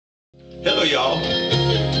Hello, y'all.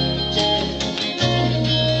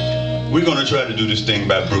 We're gonna try to do this thing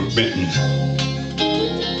by Brooke Benton.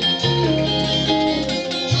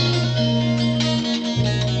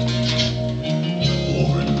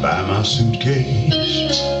 Worried by my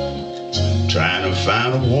suitcase, trying to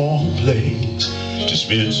find a warm place to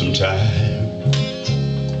spend some time.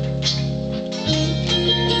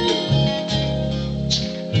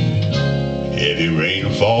 Heavy rain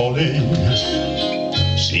falling,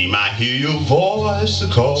 seem I hear your voice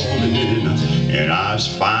calling, and I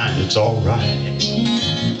find it's alright.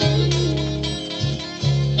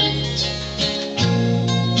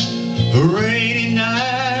 A rainy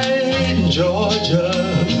night in Georgia,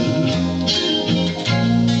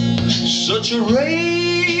 such a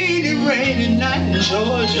rainy night in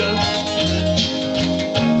Georgia,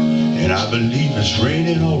 and I believe it's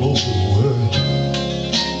raining all over the world.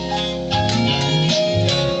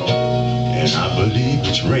 And I believe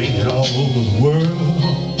it's raining all over the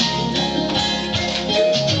world.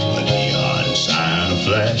 A neon sign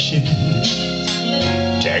flashing,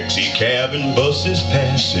 taxi cab and buses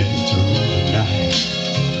passing through the night.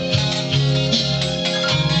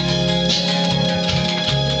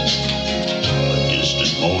 A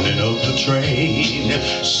distant moaning of the train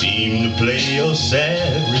seemed to play a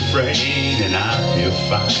sad refrain, and I feel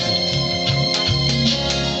fine.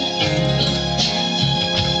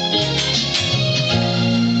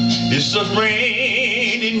 It's a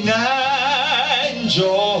rainy night in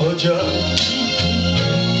Georgia,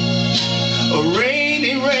 a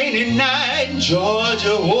rainy night in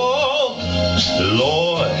Georgia, oh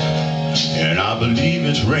Lord, and I believe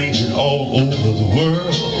it's raining all over the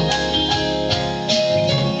world.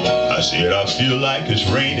 I said I feel like it's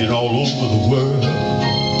raining all over the world.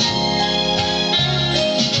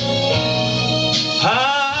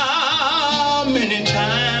 How many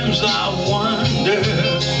times I wonder,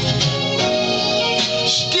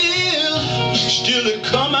 still it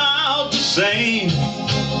come out the same.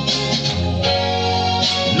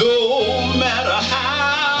 No matter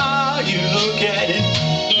how you look at it,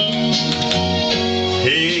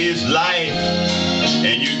 hey, it's life,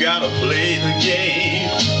 and you gotta play the game.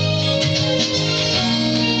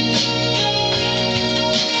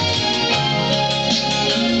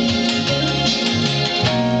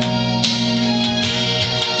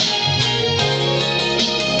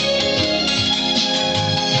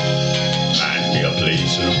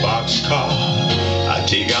 In a boxcar, I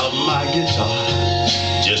take out my guitar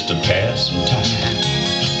just to pass some time.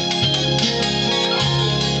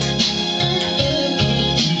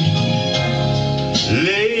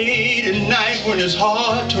 Late at night when it's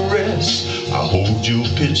hard to rest, I hold your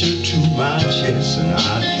picture to my chest and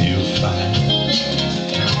I feel fine.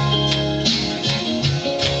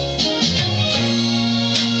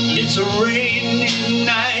 It's a rainy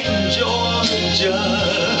night in Georgia,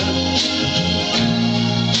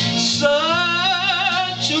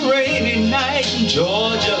 such a rainy night in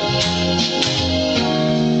Georgia,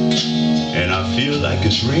 and I feel like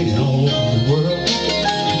it's raining all over the world.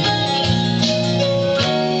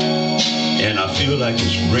 And I feel like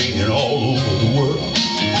it's raining all over the world.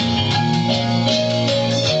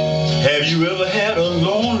 Have you ever had a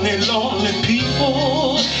lonely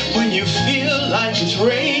people when you feel like it's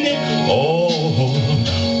raining all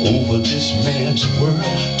over this man's world?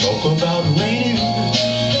 Talk about raining,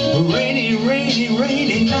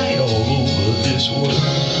 rainy night all over this world.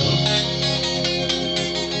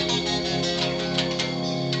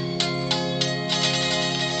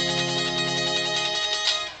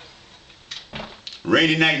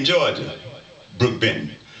 Rainy night in Georgia, Brooke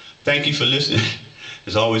Benton. Thank you for listening.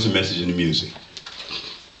 There's always a message in the music.